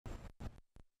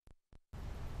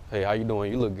Hey, how you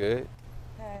doing? You look good.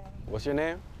 Hey, What's your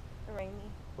name? Rainy.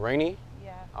 Rainy?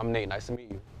 Yeah, I'm Nate. Nice to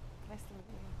meet you. nice to meet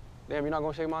you. Damn, you're not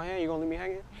gonna shake my hand? You gonna leave me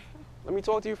hanging? Let me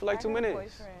talk to you for like I 2 got a minutes.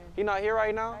 boyfriend. He not here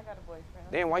right now? I got a boyfriend.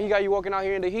 Damn, why he got you walking out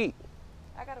here in the heat?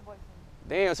 I got a boyfriend.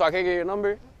 Damn, so I can't get your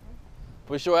number?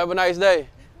 For sure, have a nice day.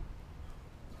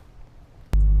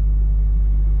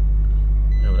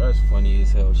 Yo, that's funny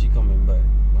as hell. She coming back.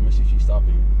 Let me see if she's stopping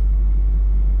here.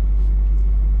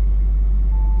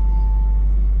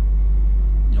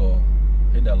 Yo,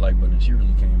 hit that like button. She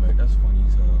really came back. That's funny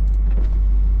as hell.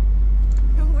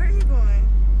 Where are you going?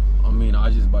 I mean, I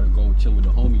just about to go chill with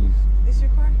the homies. This your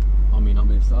car? I mean, I'm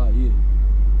inside, yeah.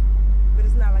 But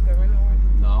it's not like a rental or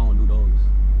anything. No, I don't do those.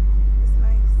 It's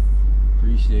nice.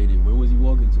 Appreciate it. Where was he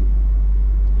walking to?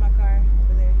 My car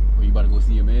over there. Oh, you about to go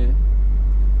see your man?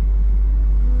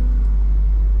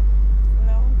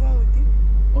 No, I'm going with you.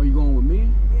 Oh, you going with me?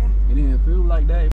 Yeah. It didn't feel like that.